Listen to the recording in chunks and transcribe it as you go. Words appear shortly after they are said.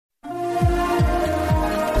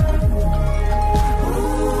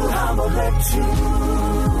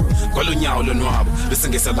Kolonyawo lonwabo bese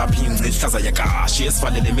ngeselapha ingci ihlaza yakashi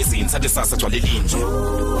esivalele emizini sathi sasa gcwale linje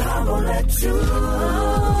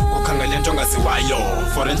ukhangele into ongaziwayo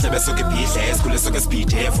for endlebe esuke ibhidle esikhule esuke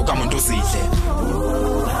esibhidhe evuka umuntu uzidle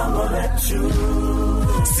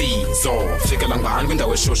Sizo fikela ngani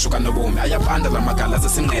kwindawo eshushu kanobomi ayabanda lamagala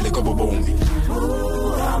zesinqele kobobomi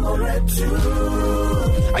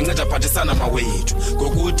Anceda phathisana mawethu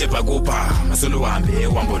ngokude bhakupha masoluhambe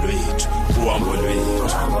uhambo lwethu uhambo lwethu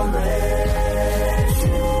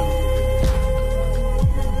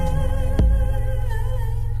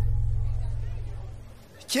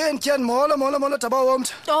Ken molo Thaba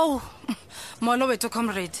womtha. Oh, molo wethu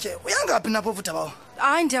comrade. Uyangaphi napho futhi Thaba?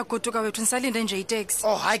 Hayi ndiyagoduka wethu nisalinde nje itaxi.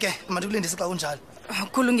 Oh hayi ke mandikulindise xa kunjalo.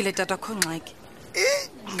 Kulungile tata kho ngxaki.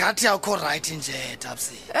 Ngathi yakho right nje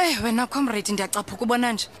Thabsi. Wena comrade ndiyacaphuka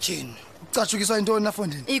ubona nje. Tyhini. Ucatshukiswa intoni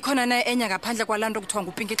nafondini? Ikhona naye enya ngaphandle kwalanto kuthiwa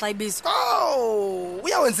ngupinki xa ibizo. Oh,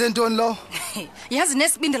 uyawenza intoni lo? Yazi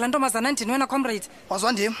nesibinde la ntombazana ndini wena comrade.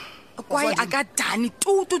 Wazwa ndim? Kwaye akadani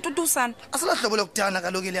tu sana. Asilahlobo lokudana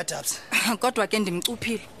kaloku eliya Thabsi. Kodwa ke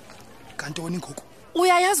ndimcuphile. Kantoni ngoku?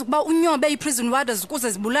 Uyayazi ukuba unyobe iprison warders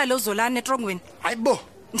ukuze zibulale uZolani etrongweni? Hayibo.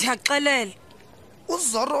 Ndiyaxelela.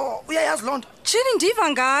 Uzoro uyayazi lonto? Tshini ndiva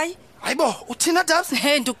ngayi. Hayibo, uthina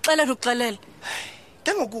Thabsi? Ndikuxelela.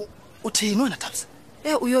 Ke ngoku uthini wena Thabsi?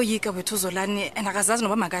 Uyoyika wethu uZolani enakazazi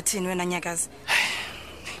noba makathini wena nyakazi.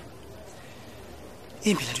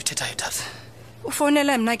 Imbi lento uthethayo Thabsi.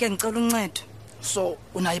 Ufonela mina ke ngicela uncedo. So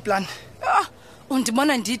unayo iplan?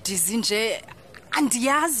 Undibona ndidizi nje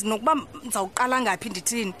andiyazi nokuba ngizawuqala ngapi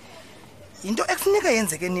ndithini. Into ekufuneka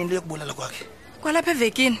yenzeke nini lokubulala kwakhe? Kwalapha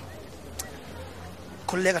evekini.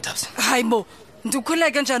 Khululeka Thabsi. Hayibo,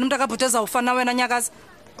 ndikhuleke njani umuntu akabhuti ezawufana wena nyakazi?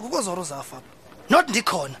 Akukho Zoro zafa apha. Not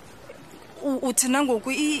ndikhona. Uthina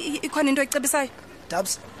ngoku ikhona into ecabisayo?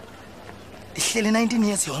 Thabsi. Ihleli 19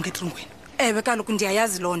 years yonke etrongweni. Ewe kaloku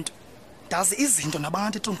ndiyayazi lonto. Ndazi izinto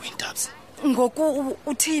nabantu etrongweni Thabsi. Ngoku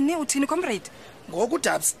uthini comrade? Ngoku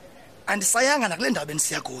Thabsi andisayanga nakule ndawo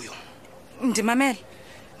benisiya kuyo. Ndimamele.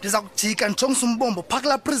 Ndiza kujika ndijongisa umbombo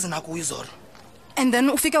phakla prison akuyo Zoro. And then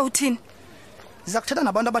ufika uthini? Ndiza kuthetha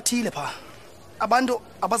nabantu abathile pha. Abantu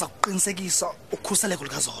abaza kuqinisekisa ukhuseleko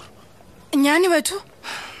likaZoro. Nyani wethu?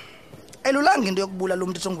 Elulanga into yokubula lo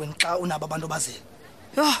muntu etrongweni xa unabo abantu bazile.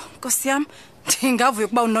 Nkosi yami, ndingavuya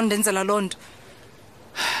ukuba unondenzela lonto.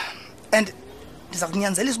 And ndiza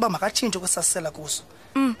kunyanzelisa uba makatshintshe kwesasela kuso.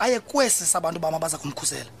 Aye kwesi sabantu bama baza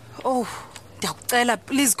kumkhusela. Ndiyakucela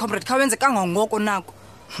please comrade khawenze kangangoko nako.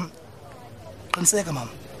 Qiniseka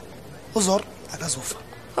mama. uZoro akazufa.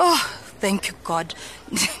 Thank you God.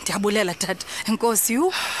 Ndiyabulela tata. Enkosi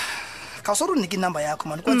you. Khawusoro unike inamba yakho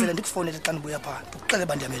man kwenzele ndikufonele xa ndibuya pha. Ndikuxele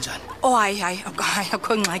bandiyame njani. Hayi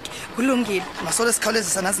akho ngxaki. Kulungile. Masole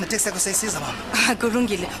sikhawulezisa nazi neteksi yakho seyisiza mama.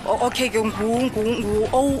 Kulungile. Okay ke ngu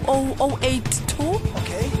 0082.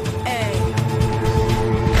 Okay.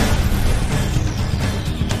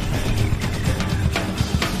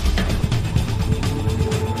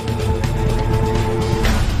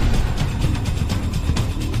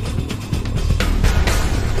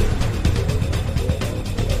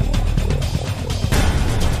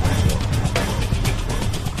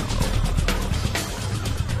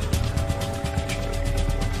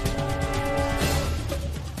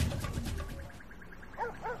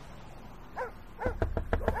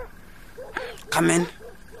 Come in.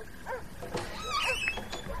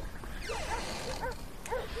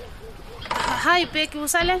 Hi, Becky,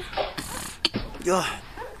 usale? Yo,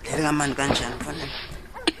 lelika mani kanjani mfana?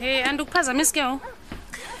 Hey, andikuphazamisi ke?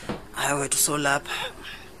 Hayi wethu so lapha.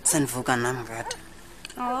 Sendivuka nami kade.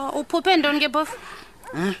 Uphuphe ndoni ke bofu?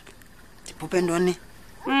 Ndiphuphe ndoni?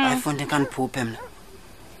 Ayifundi kaniphuphe mina.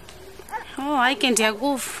 Hayi ke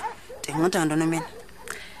ndiyakuva. Ndingathanda ntoni mina?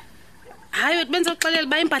 Hayi wethu benze uxelela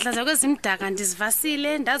ba impahla zakho ezimdaka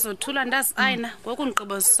ndizivasile ndazothula ndazayina ngoku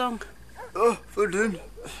ndiqobo zisonga. Fudini.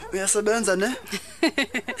 Uyasebenza ne?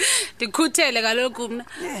 Ndikhuthele kaloku mina.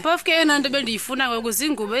 Bofu ke yena nto bendiyifuna ngoku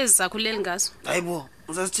zingubo ezizakhuleli ngazo. Hayibo,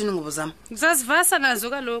 uzasithini ingubo zami? Ngizazivasa nazo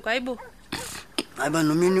kaloku, hayibo. Hayiba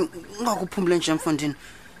nomini ungakuphumule nje mfondini.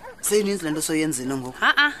 Seyininzi lento soyenzile ngoku.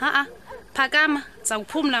 Phakama,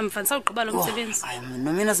 zawuphumla mfana sawugqiba lo msebenzi. Hayi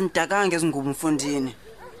nomina simdakanga ezingubo mfondini.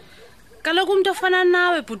 Kaloku umuntu ofana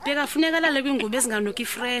nawe bhutbeka kufuneka lale kwingubo ezinganuki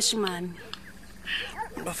fresh man.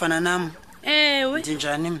 Umuntu ofana nami? Ewe.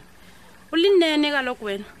 Njani? Ulinene kaloku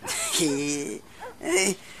wena.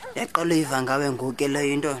 Yaqala iva ngawe ngoku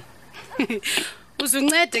leyo into.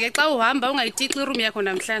 Uzuncede ke xa uhamba ungayitixi iroom yakho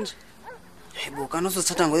namhlanje. Hayibo kana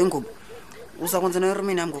usothatha ngoyingubo. Uzakwenza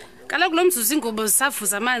nerumini yami ngoku. Kaloku lo mzuzu ingubo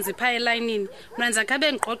zisavuza amanzi phaa elayinini. Mna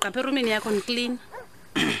khabe ngiqoqa apha erumini yakho ndiclean.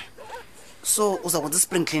 So uzakwenza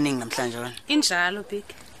spring cleaning namhlanje wena. Injalo big.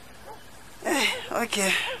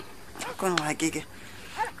 Okay. Akongxaki ke.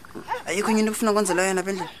 Ayikho into ufuna kwenzela yena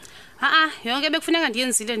apha endlini. Yonke bekufuneka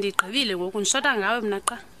ndiyenzile ndigqibile ngoku ndishota ngawe mna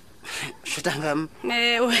qa. Shota ngam.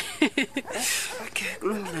 Ewe. Okay,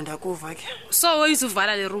 kulungile ndakuva ke. So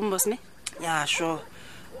uyizuvala le room boss ne? Yeah, sure.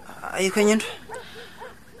 Ayikho enye into?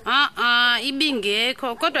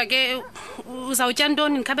 Ibingekho kodwa ke uzawutya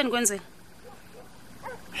ntoni ndikhabe ndikwenzela?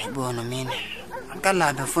 Ayibona mina.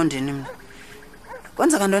 Ankalambe mfondini mina.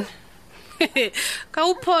 Kwenza kantoni?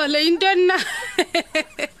 Kawuphole into na.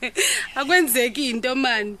 Akwenzeki into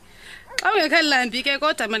mani. Xa ungekhalambi ke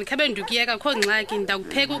kodwa mani khabe ndukiyeka kho ngxaki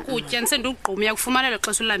ndakupheka ukutya ndisendugqumya kufumanela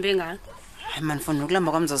xesha ulambe ngalo. Hayi man mfondini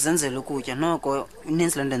ukulamba kwami uzenzela ukutya noko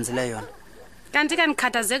ininzi le ndenzile yona. Kanti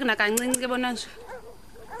kanikhathazeki nakancinci ke bona nje.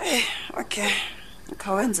 Okay.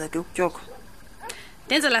 Khawenza ke ukutyoko.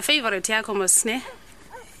 Ndenza la favorite yakho mosne.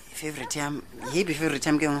 Favorite yam, yipi favorite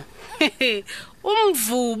yam ke ngo?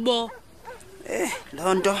 Umvubo.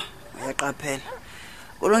 Lonto uyaqaphela.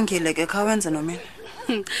 Kulungile ke khawenza nomina.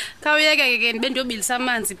 Khawuyeke ke ndibe ndiyobilisa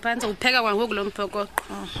amanzi phansi upheka kwangoku lo mphokoqo.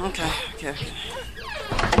 Okay.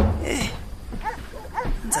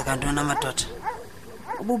 Nza kantona madoda.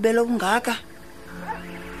 Ububelo kungaka.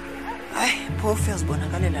 Hayi, phofu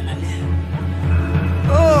yazibonakalela nale.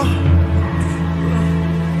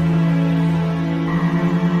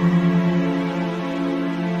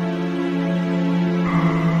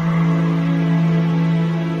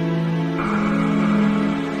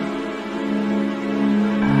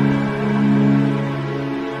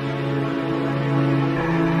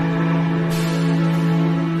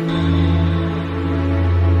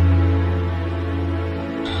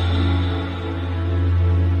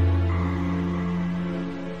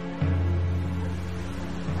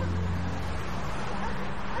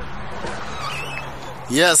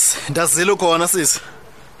 Yes, ndazile khona sisi.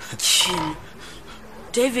 Chini.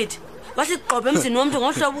 David, wasiqobe emzini womntu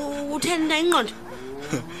ngohlobo utheni na ingqondo?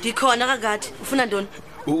 Ndikhona kakade, ufuna ntoni?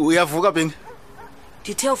 Uyavuka Bing?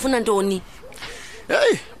 Ndithe ufuna ntoni?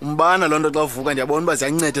 Hey, umbana lonto xa uvuka ndiyabona uba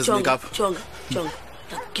ziyanceda ezinikapha. Jonga.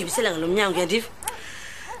 Ngibisela ngalomnyango uyandiva?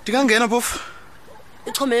 Ndingangena phofu.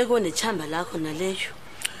 Ichomeke nechamba lakho naleyo.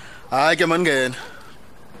 Hayi ke mangena.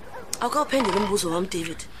 Awukaphendula umbuzo wami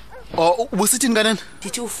David. Ubusithini kanene?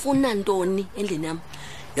 Ndithi ufuna ntoni endlini yami?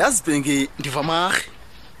 Yazi Bhengi ndiva marhe.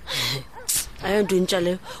 Ayonto intsha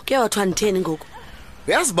leyo. Kuyawathiwa nditheni ngoku?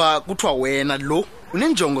 Uyazi ba kuthiwa wena lo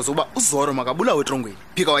unenjongo zokuba uzoro makabulawe etrongweni.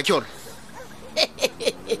 Phika watyholo.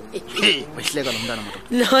 Wehleka lo mntana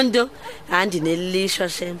madoda. Lonto andinelishwa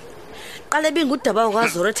shem. Qale bingudaba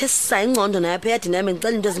wakazoro ethe sisa ingcondo naye apha yadini yami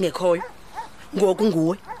ngicela into ezingekhoyo. Ngoku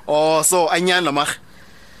nguwe. So anyani la marhe.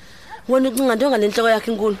 Wona ucinga nto ngalenhloko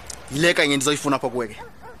yakhe inkulu. Yile kanye ndizoyifuna apha kuwe ke.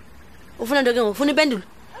 Ufuna nto ke ngoku ufuna impendulo?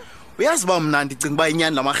 Uyazi ba mna ndicinga uba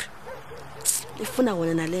inyani la marhe. Ifuna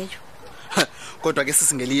wona naleyo. Kodwa ke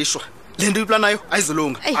sisingelishwa. Le nto uyiplanayo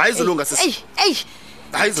ayizolunga sisi.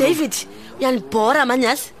 David, uyanibhora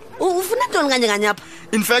manyasi. Ufuna ntoni kanye apha?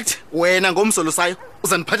 In fact, wena ngomsolusayo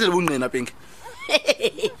uzandiphathele ubungqina Bhengi.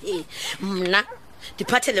 Mna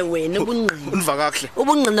ndiphathele wena ubungqina. Univa kakuhle.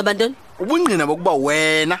 Ubungqina bantoni? Ubungqina bokuba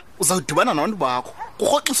wena uzawudibana nabantu bakho.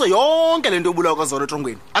 Kurhoxiswe yonke lento yobulawa kwazolo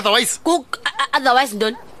etrongweni. Otherwise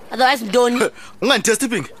ntoni? Otherwise ntoni? Ungandithesti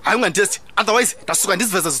Bhengi. Hayi ungandithesti. Otherwise ndasuka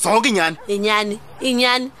ndiziveze zonke inyani.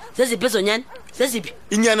 Inyani. Zeziphi ezonyani? Zeziphi?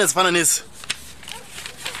 Inyani ezifana nezi.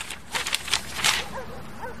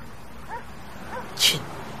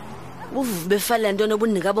 Uvuve befala ntoni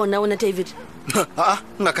obunika bona wena David?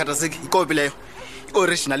 Ungakhathazeki ikopi leyo.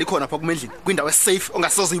 Original ikhona apha kumendlini kwindawo esafe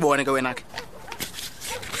ongasoze uyibone ke wena ke.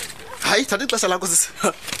 Hayi thatha ixesha lakho sisi.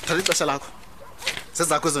 Thatha ixesha lakho.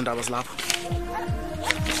 Sezakho izo ndaba zilapho.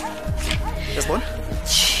 Yasibona?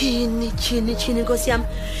 Chini Nkosi yami.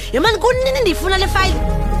 Yemani kunini ndifuna le file.